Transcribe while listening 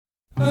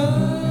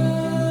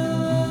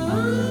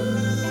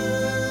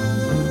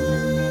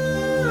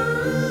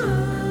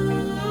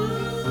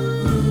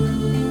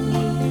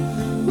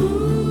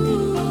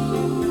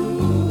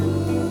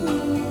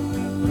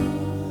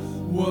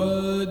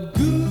What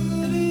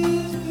good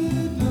is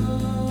the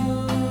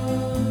dawn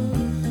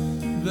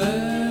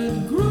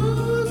that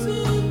grows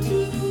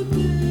into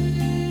day?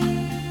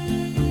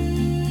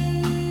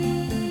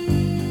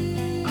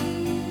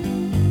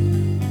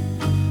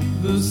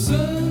 The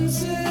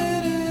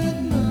sunset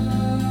at night,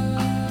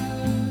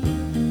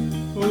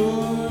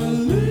 or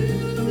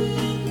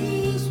living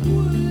this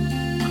way.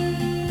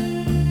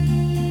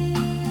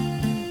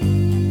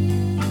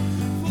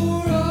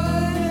 For I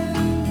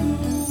am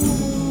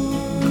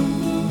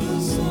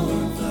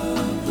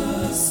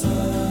the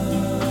sun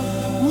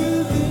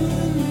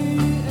within me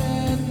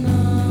at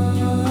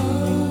night,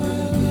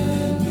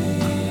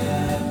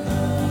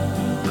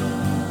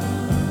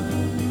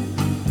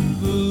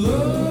 the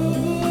love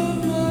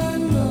of my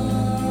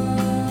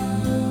life,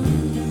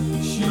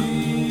 she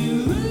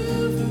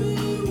left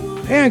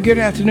me. And good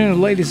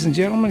afternoon, ladies and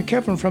gentlemen.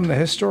 Kevin from the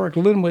Historic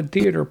Linwood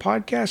Theater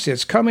Podcast.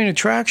 It's Coming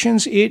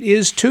Attractions. It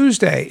is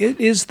Tuesday.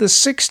 It is the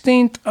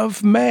 16th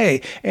of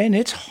May, and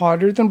it's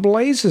hotter than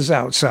blazes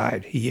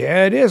outside.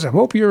 Yeah, it is. I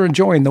hope you're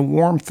enjoying the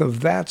warmth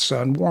of that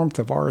sun, warmth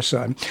of our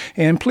sun.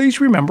 And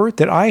please remember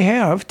that I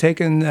have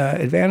taken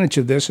advantage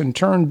of this and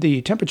turned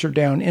the temperature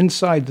down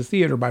inside the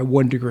theater by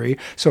 1 degree.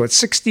 So it's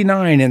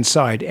 69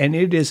 inside, and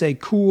it is a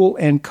cool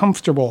and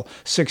comfortable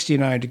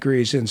 69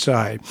 degrees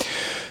inside.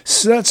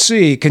 So let's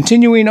see.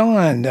 Continuing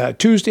on,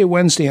 Tuesday,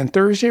 Wednesday, and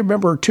Thursday.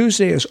 Remember,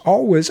 Tuesday is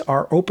always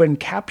our open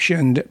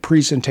captioned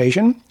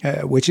presentation,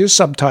 which is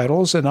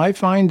subtitles, and I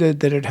find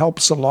that it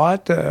helps a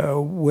lot.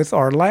 With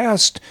our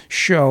last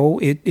show,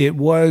 it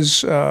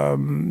was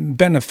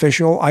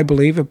beneficial. I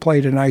believe it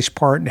played a nice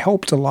part and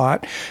helped a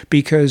lot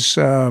because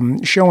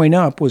Showing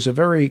Up was a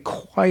very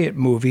quiet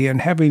movie, and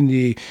having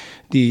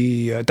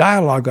the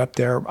dialogue up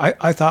there,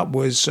 I thought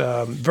was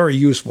very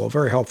useful,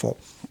 very helpful.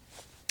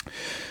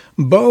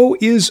 Beau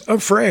is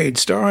Afraid,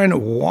 starring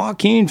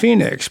Joaquin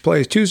Phoenix,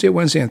 plays Tuesday,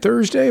 Wednesday, and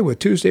Thursday, with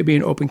Tuesday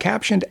being open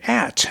captioned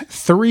at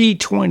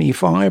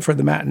 3:25 for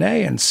the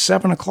matinee and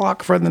 7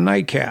 o'clock for the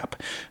nightcap.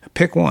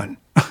 Pick one.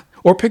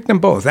 Or pick them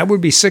both. That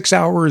would be 6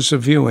 hours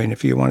of viewing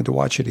if you wanted to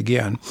watch it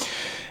again.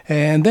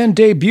 And then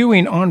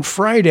debuting on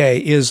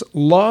Friday is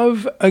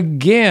Love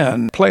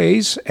Again,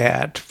 plays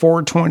at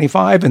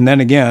 4:25 and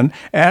then again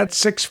at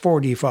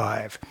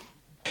 6:45.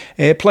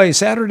 It plays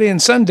Saturday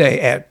and Sunday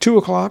at 2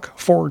 o'clock,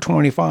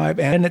 4:25,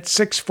 and at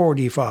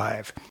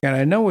 6:45. And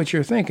I know what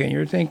you're thinking.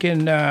 You're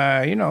thinking,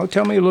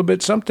 tell me a little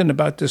bit something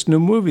about this new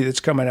movie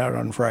that's coming out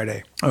on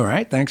Friday. All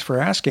right, thanks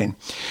for asking.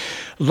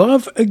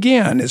 Love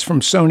Again is from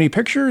Sony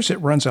Pictures. It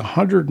runs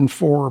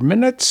 104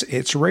 minutes.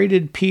 It's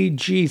rated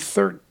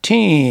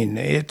PG-13.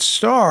 It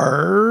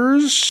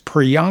stars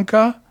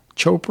Priyanka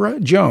Chopra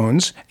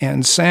Jones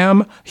and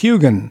Sam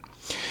Heughan.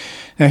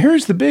 Now,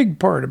 here's the big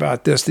part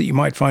about this that you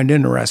might find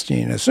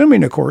interesting,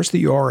 assuming, of course, that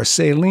you are a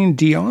Celine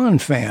Dion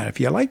fan. If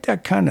you like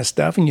that kind of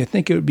stuff and you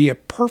think it would be a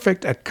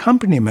perfect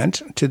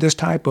accompaniment to this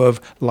type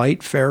of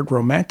light-fared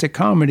romantic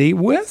comedy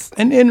with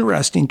an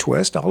interesting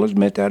twist, I'll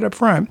admit that up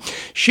front,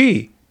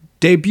 she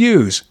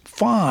debuts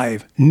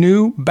 5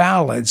 new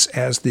ballads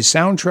as the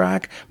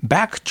soundtrack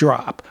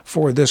backdrop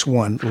for this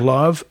one,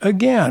 Love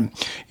Again.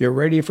 You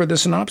ready for the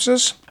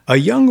synopsis? A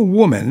young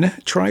woman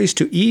tries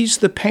to ease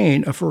the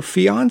pain of her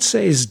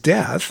fiancé's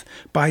death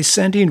by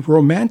sending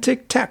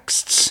romantic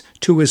texts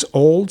to his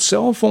old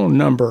cell phone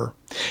number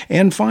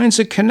and finds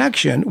a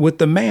connection with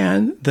the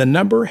man the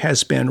number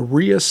has been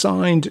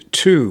reassigned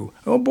to.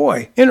 Oh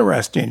boy,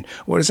 interesting.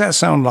 What does that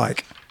sound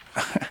like?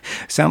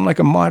 Sound like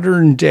a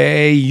modern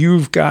day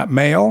You've Got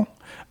Mail?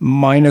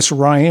 Minus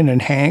Ryan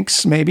and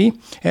Hanks, maybe.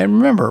 And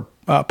remember,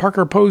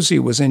 Parker Posey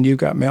was in You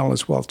Got Mail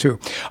as well, too.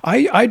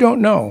 I don't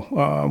know.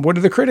 What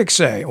do the critics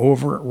say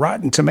over at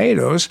Rotten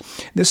Tomatoes?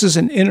 This is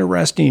an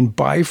interesting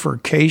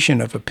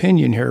bifurcation of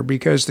opinion here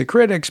because the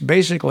critics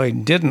basically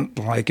didn't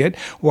like it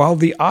while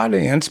the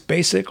audience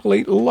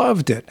basically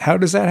loved it. How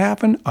does that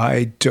happen?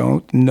 I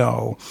don't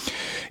know.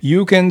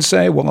 You can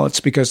say, well,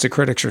 it's because the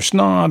critics are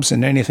snobs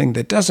and anything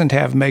that doesn't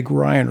have Meg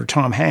Ryan or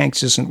Tom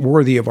Hanks isn't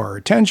worthy of our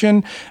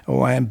attention,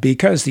 and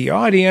because the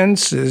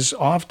audience is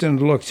often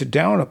looked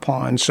down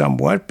upon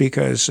somewhat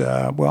because,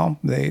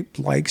 they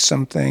like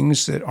some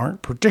things that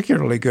aren't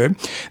particularly good.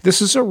 This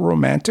is a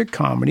romantic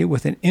comedy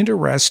with an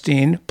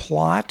interesting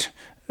plot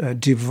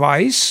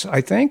device,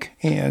 I think,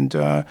 and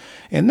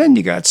then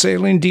you got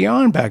Celine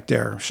Dion back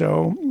there.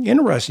 So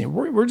interesting.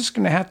 We're just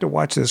going to have to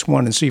watch this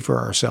one and see for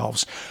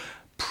ourselves.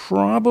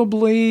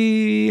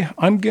 Probably,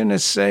 I'm going to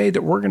say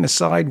that we're going to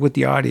side with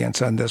the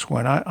audience on this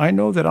one. I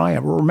know that I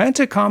am.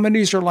 Romantic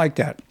comedies are like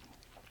that.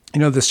 You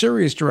know, the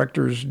serious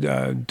directors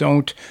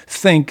don't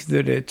think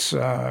that it's,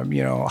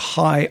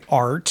 high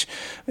art.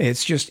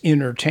 It's just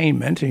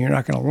entertainment, and you're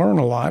not going to learn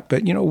a lot.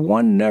 But,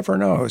 one never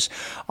knows.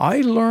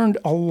 I learned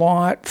a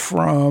lot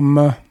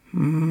from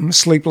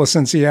Sleepless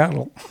in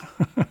Seattle.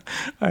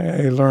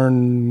 I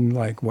learn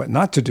like what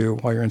not to do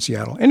while you're in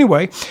Seattle.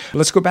 Anyway,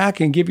 let's go back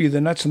and give you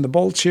the nuts and the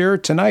bolts here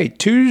tonight.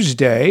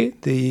 Tuesday,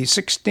 the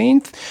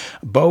 16th,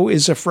 Beau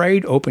is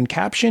Afraid, open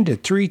captioned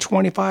at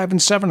 3:25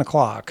 and 7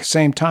 o'clock.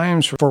 Same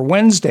times for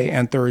Wednesday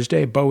and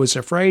Thursday, Beau is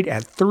Afraid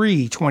at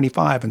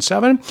 3:25 and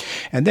 7.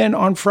 And then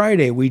on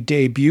Friday, we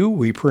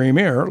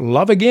premiere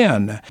Love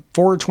Again,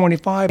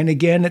 4:25 and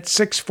again at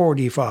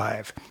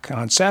 6:45.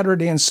 On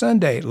Saturday and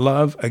Sunday,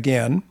 Love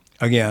Again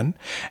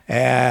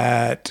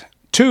at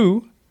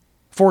 2,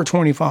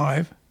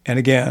 4:25, and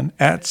again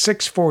at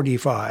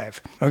 6:45.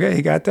 Okay,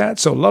 you got that?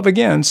 So Love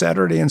Again,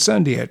 Saturday and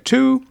Sunday at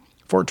 2,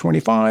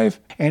 4:25,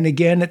 and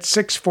again at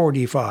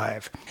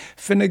 6:45.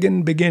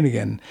 Finnegan Begin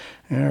Again.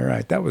 All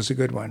right, that was a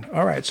good one.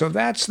 All right, so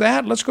that's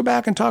that. Let's go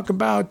back and talk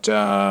about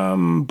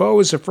Beau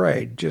is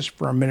Afraid just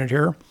for a minute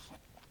here.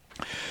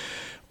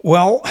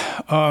 Well,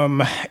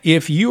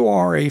 if you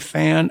are a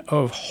fan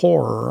of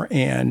horror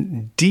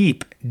and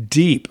deep,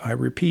 I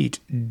repeat,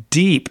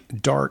 deep,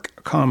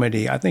 dark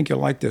comedy, I think you'll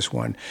like this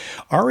one.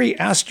 Ari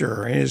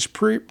Aster and his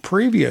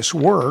previous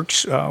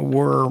works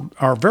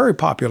are very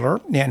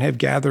popular and have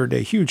gathered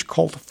a huge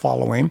cult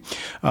following.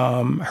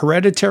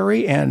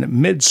 Hereditary and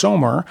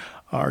Midsommar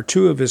are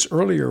two of his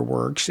earlier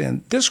works,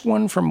 and this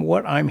one, from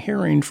what I'm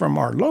hearing from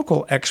our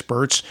local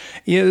experts,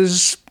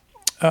 is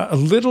a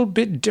little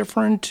bit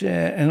different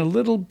and a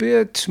little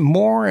bit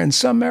more in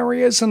some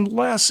areas and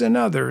less in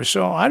others.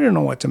 So I don't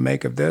know what to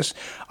make of this.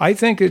 I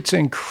think it's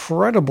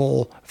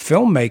incredible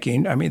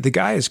filmmaking. I mean, the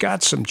guy has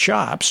got some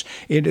chops.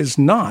 It is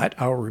not,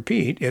 I'll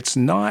repeat, it's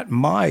not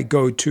my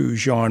go-to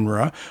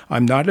genre.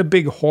 I'm not a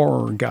big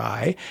horror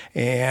guy.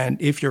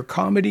 And if your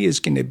comedy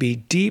is going to be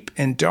deep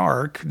and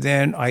dark,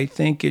 then I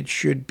think it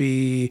should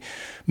be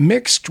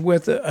mixed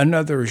with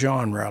another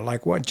genre.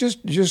 Like what?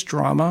 Just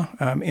drama,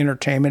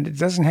 entertainment. It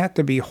doesn't have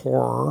to be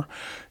horror.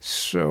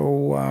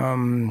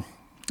 So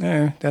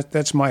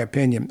that's my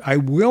opinion. I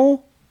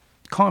will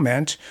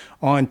comment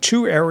on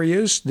two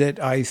areas that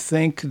I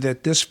think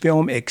that this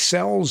film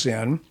excels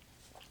in,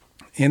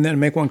 and then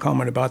make one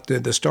comment about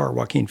the star,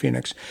 Joaquin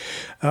Phoenix.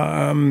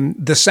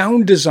 The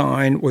sound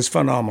design was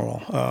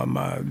phenomenal.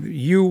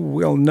 You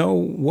will know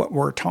what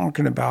we're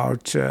talking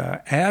about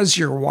as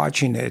you're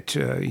watching it.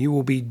 You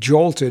will be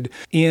jolted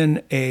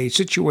in a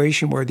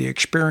situation where the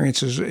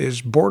experience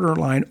is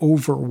borderline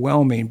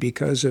overwhelming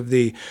because of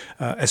the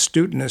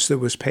astuteness that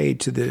was paid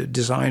to the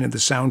design of the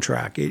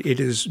soundtrack. It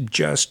is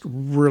just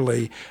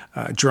really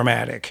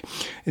dramatic.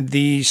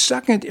 The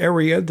second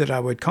area that I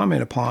would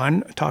comment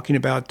upon, talking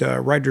about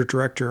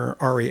writer-director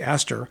Ari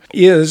Aster,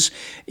 is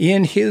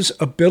in his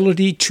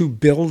ability to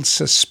build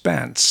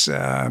suspense.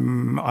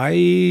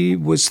 I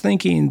was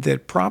thinking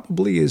that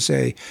probably as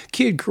a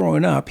kid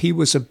growing up, he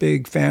was a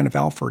big fan of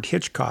Alfred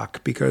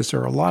Hitchcock because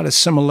there are a lot of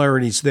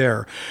similarities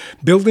there.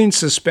 Building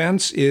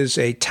suspense is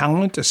a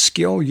talent, a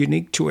skill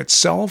unique to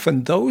itself,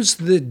 and those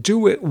that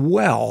do it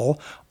well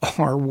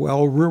are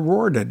well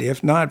rewarded,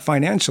 if not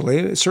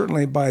financially,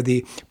 certainly by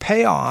the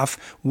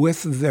payoff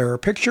with their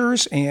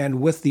pictures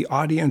and with the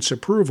audience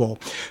approval.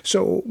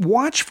 So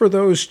watch for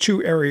those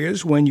two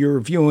areas when you're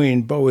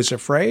viewing Beau is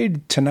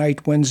Afraid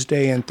tonight,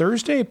 Wednesday and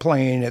Thursday,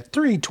 playing at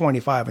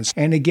 3:25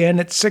 and again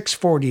at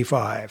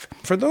 6:45.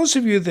 For those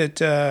of you that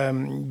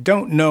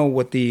don't know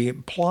what the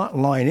plot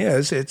line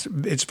is,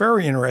 it's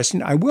very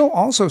interesting. I will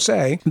also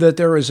say that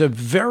there is a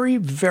very,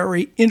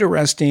 very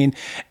interesting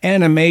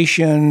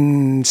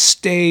animation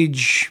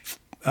stage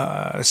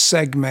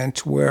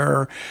segment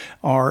where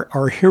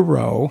our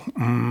hero,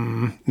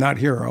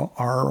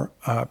 our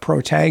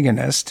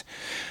protagonist,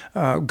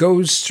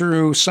 goes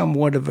through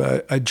somewhat of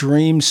a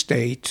dream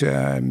state,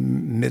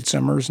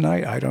 Midsummer's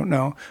Night, I don't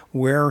know,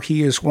 where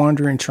he is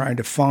wandering, trying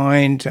to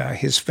find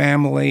his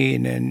family,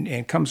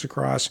 and comes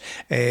across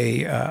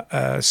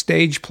a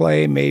stage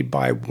play made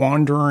by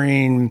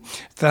wandering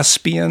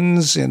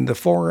thespians in the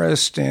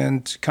forest,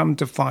 and come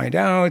to find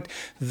out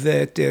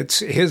that it's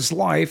his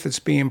life that's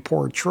being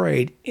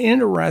portrayed.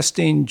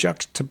 Interesting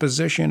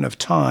juxtaposition of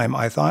time,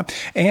 I thought,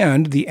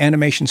 and the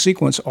animation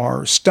sequence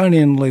are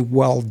stunningly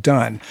well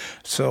done.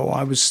 So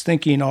I was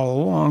thinking all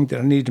along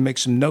that I needed to make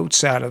some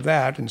notes out of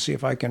that and see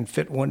if I can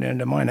fit one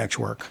into my next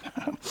work.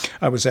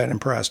 I was that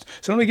impressed.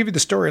 So let me give you the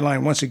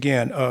storyline once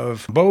again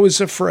of Beau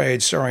is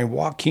Afraid, starring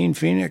Joaquin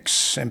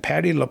Phoenix and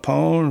Patti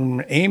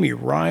LuPone, Amy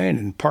Ryan,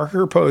 and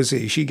Parker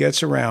Posey. She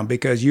gets around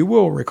because you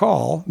will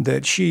recall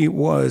that she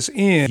was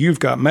in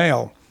You've Got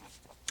Mail.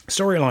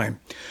 Storyline.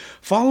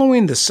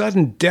 Following the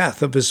sudden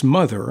death of his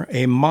mother,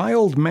 a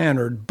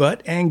mild-mannered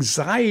but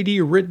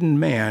anxiety-ridden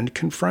man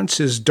confronts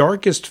his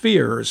darkest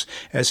fears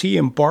as he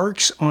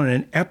embarks on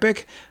an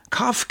epic,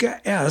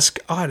 Kafkaesque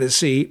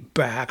odyssey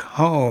back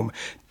home.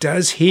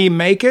 Does he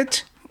make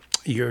it?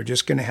 you're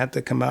just going to have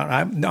to come out.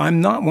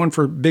 I'm not one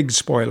for big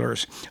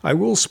spoilers. I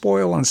will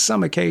spoil on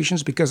some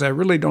occasions because I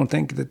really don't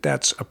think that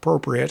that's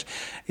appropriate.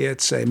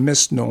 It's a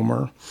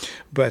misnomer,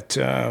 but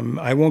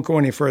I won't go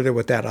any further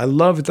with that. I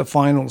loved the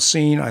final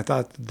scene. I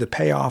thought the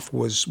payoff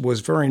was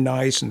very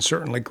nice and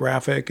certainly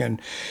graphic.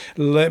 And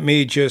let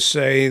me just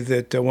say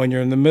that when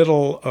you're in the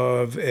middle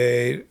of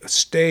a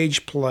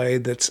stage play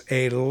that's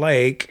a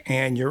lake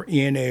and you're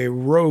in a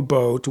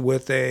rowboat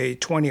with a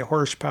 20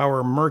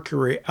 horsepower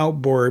Mercury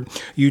outboard,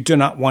 you do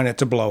not want it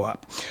to blow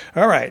up.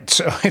 All right,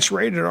 so it's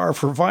rated R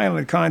for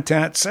violent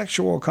content,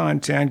 sexual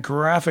content,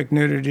 graphic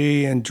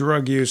nudity, and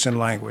drug use and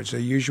language,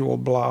 the usual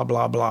blah,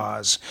 blah,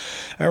 blahs.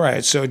 All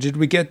right, so did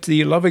we get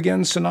the Love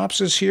Again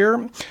synopsis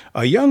here?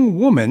 A young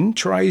woman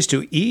tries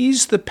to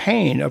ease the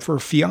pain of her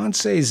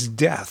fiancé's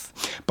death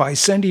by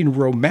sending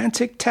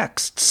romantic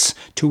texts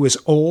to his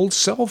old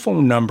cell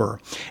phone number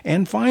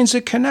and finds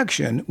a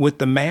connection with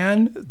the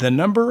man the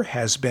number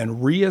has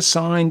been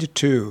reassigned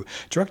to.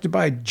 Directed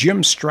by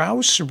Jim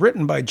Strauss,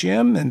 written by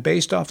Jim, and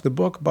based off the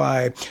book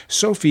by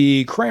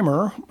Sophie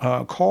Kramer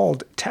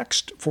called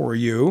Text for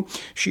You.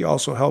 She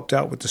also helped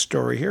out with the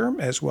story here,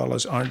 as well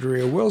as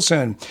Andrea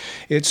Wilson.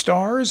 It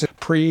stars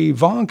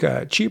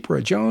Priyanka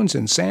Chopra Jones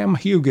and Sam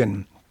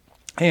Heughan,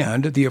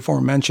 and the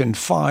aforementioned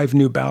 5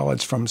 new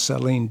ballads from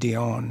Celine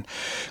Dion.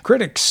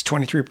 Critics,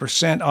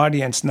 23%,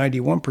 audience,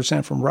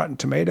 91% from Rotten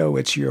Tomato.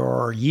 It's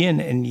your yin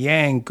and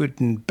yang,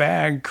 good and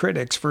bad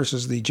critics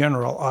versus the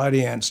general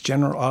audience.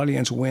 General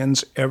audience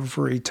wins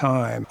every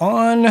time.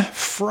 On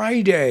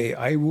Friday,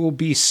 I will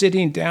be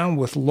sitting down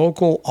with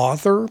local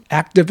author,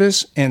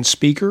 activist, and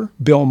speaker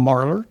Bill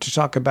Marler to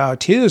talk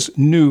about his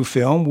new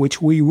film,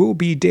 which we will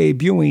be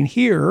debuting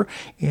here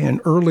in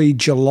early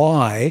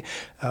July.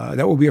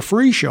 That will be a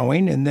free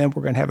showing, and then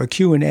we're going to have a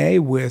Q&A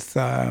with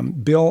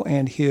Bill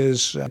and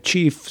his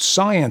chief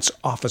science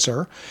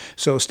officer.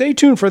 So stay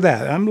tuned for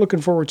that. I'm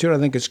looking forward to it. I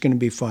think it's going to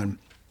be fun.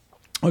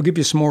 I'll give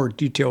you some more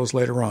details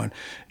later on.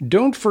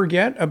 Don't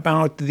forget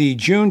about the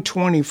June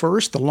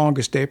 21st, the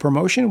longest day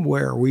promotion,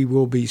 where we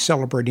will be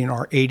celebrating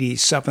our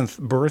 87th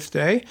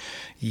birthday.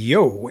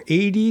 Yo,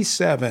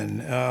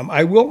 87.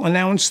 I will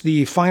announce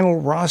the final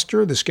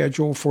roster, the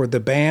schedule for the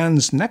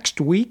bands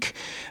next week.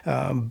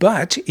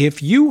 But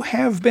if you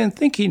have been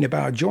thinking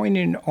about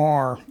joining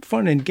our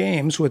fun and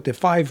games with the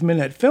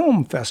 5-Minute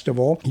Film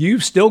Festival,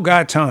 you've still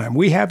got time.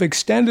 We have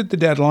extended the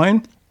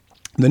deadline.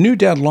 The new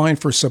deadline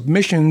for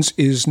submissions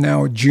is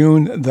now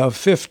June the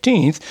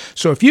 15th.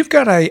 So if you've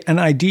got an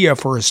idea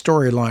for a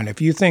storyline, if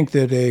you think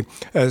that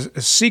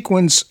a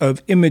sequence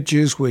of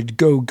images would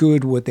go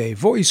good with a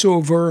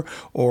voiceover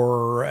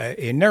or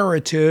a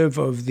narrative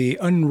of the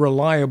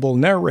unreliable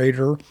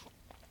narrator,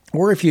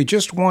 or if you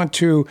just want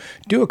to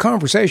do a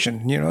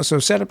conversation, so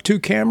set up 2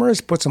 cameras,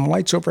 put some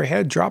lights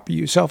overhead, drop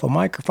yourself a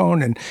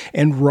microphone,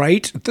 and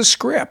write the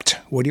script.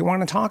 What do you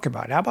want to talk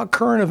about? How about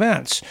current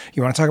events?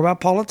 You want to talk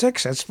about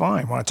politics? That's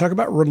fine. Want to talk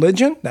about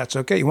religion? That's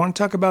okay. You want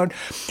to talk about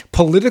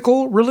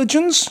political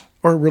religions?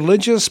 Or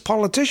religious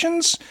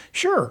politicians?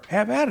 Sure,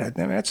 have at it.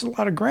 I mean, that's a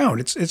lot of ground.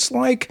 It's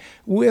like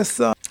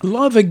with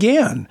Love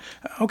Again.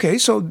 Okay,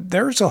 so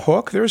there's a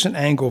hook. There's an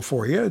angle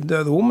for you.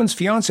 The woman's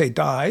fiance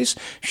dies.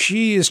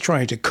 She is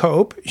trying to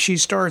cope. She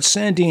starts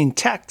sending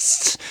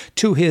texts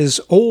to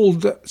his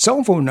old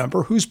cell phone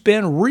number who's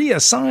been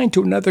reassigned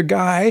to another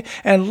guy,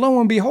 and lo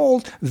and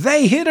behold,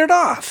 they hit it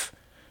off.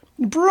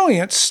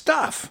 Brilliant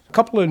stuff. A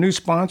couple of new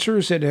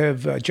sponsors that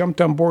have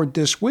jumped on board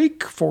this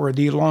week for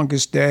the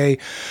longest day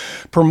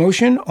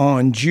promotion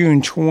on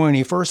June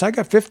 21st. I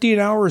got 15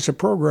 hours of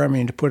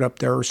programming to put up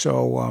there,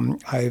 so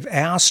I've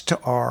asked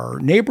our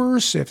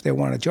neighbors if they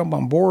want to jump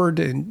on board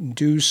and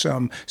do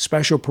some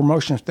special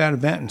promotions for that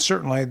event, and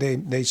certainly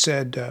they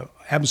said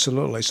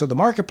absolutely. So the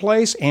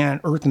Marketplace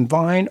and Earth and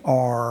Vine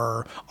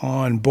are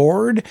on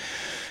board,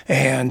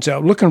 and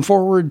looking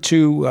forward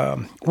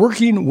to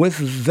working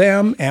with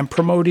them and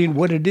promoting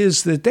what it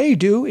is that they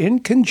do in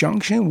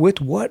conjunction with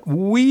what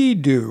we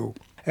do.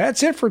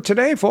 That's it for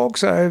today,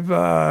 folks. I've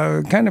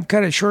kind of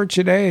cut it short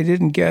today. I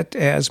didn't get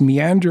as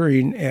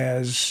meandering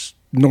as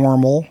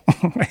normal,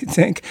 I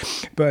think.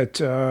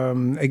 But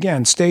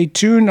again, stay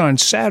tuned on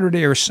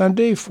Saturday or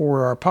Sunday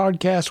for our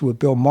podcast with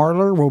Bill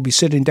Marler. We'll be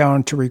sitting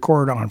down to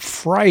record on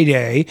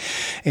Friday.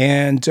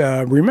 And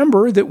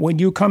remember that when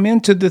you come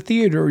into the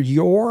theater,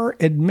 your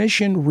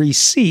admission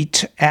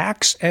receipt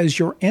acts as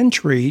your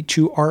entry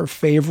to our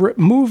favorite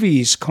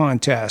movies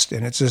contest.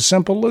 And it's as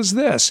simple as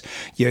this.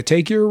 You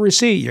take your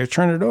receipt, you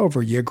turn it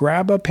over, you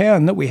grab a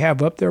pen that we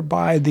have up there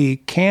by the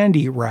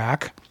candy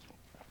rack,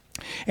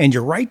 and you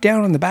write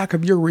down on the back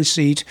of your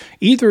receipt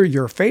either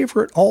your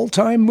favorite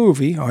all-time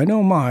movie, I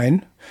know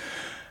mine,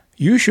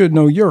 you should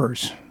know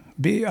yours.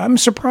 I'm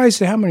surprised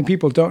at how many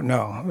people don't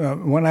know.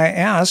 When I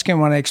ask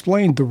and when I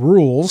explain the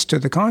rules to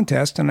the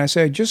contest and I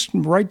say, just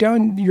write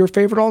down your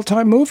favorite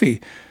all-time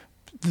movie,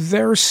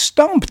 they're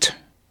stumped.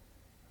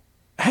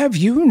 Have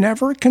you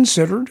never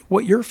considered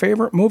what your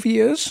favorite movie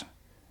is?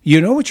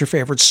 You know what your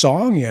favorite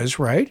song is,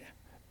 right?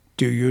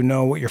 Do you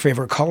know what your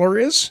favorite color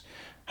is?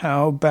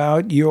 How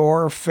about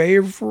your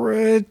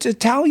favorite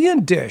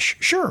Italian dish?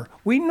 Sure,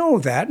 we know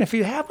that. And if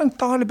you haven't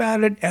thought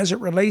about it as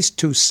it relates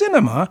to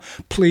cinema,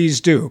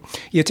 please do.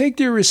 You take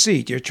your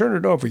receipt, you turn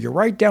it over, you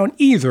write down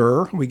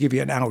either, we give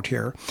you an out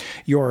here,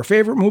 your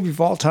favorite movie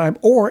of all time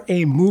or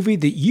a movie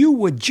that you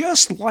would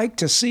just like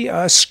to see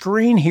us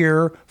screen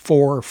here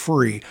for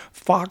free.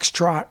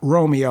 Foxtrot,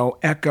 Romeo,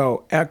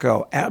 Echo,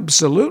 Echo,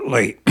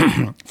 absolutely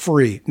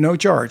free, no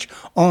charge,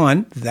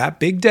 on that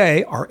big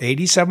day, our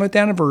 87th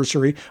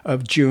anniversary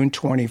of June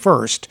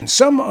 21st.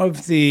 Some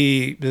of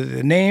the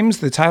names,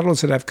 the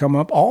titles that have come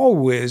up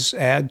always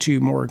add to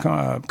more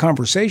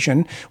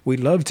conversation. We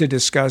love to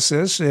discuss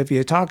this. If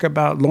you talk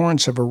about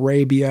Lawrence of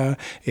Arabia,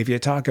 if you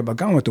talk about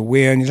Gone with the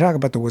Wind, you talk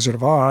about The Wizard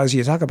of Oz,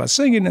 you talk about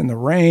Singing in the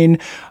Rain,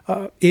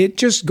 it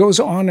just goes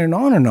on and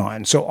on and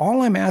on. So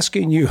all I'm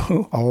asking you,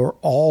 or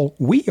all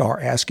we are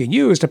asking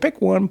you, is to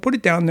pick one, put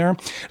it down there,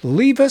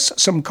 leave us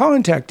some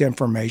contact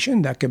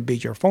information. That could be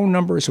your phone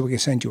number so we can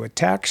send you a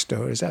text.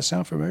 Does that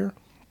sound familiar?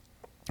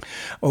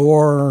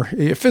 Or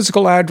your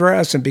physical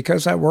address, and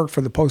because I worked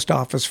for the post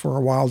office for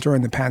a while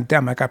during the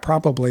pandemic, I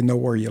probably know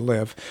where you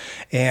live.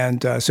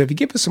 And so if you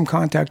give us some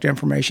contact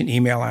information,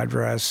 email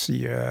address,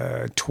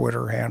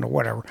 Twitter handle,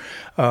 whatever,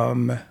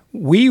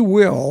 we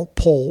will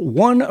pull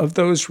one of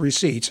those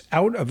receipts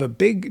out of a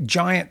big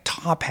giant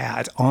top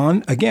hat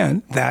on,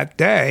 again, that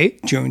day,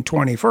 June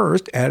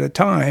 21st, at a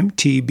time,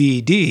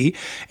 TBD.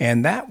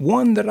 And that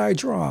one that I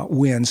draw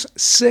wins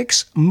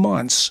 6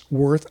 months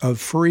worth of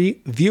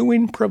free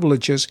viewing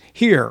privileges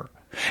here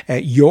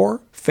at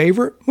your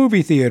favorite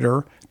movie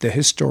theater, the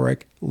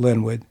historic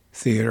Linwood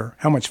Theater.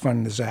 How much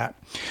fun is that?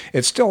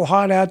 It's still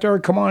hot out there.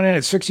 Come on in.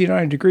 It's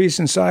 69 degrees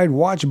inside.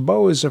 Watch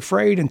Beau is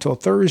Afraid until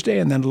Thursday,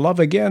 and then Love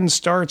Again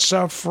starts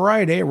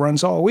Friday. It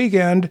runs all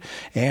weekend,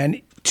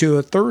 and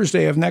to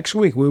Thursday of next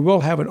week. We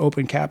will have an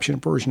open caption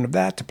version of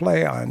that to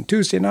play on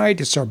Tuesday night.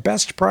 It's our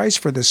best price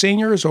for the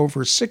seniors,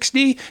 over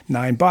 60,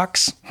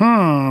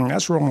 $9.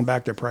 That's rolling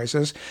back their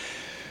prices.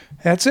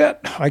 That's it.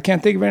 I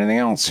can't think of anything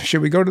else.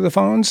 Should we go to the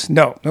phones?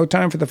 No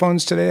time for the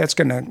phones today.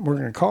 We're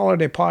gonna call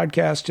it a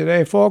podcast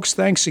today, folks.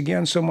 Thanks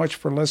again so much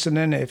for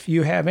listening. If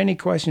you have any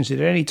questions at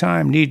any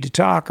time, need to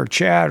talk or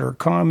chat or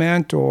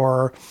comment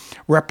or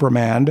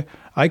reprimand,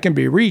 I can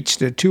be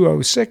reached at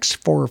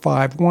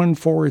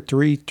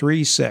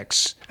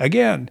 206-451-4336.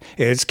 Again,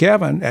 it's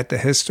Kevin at the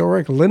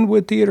Historic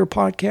Linwood Theater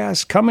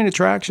Podcast. Coming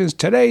attractions.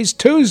 Today's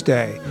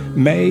Tuesday,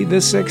 May the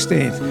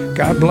 16th.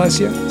 God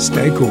bless you.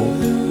 Stay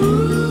cool.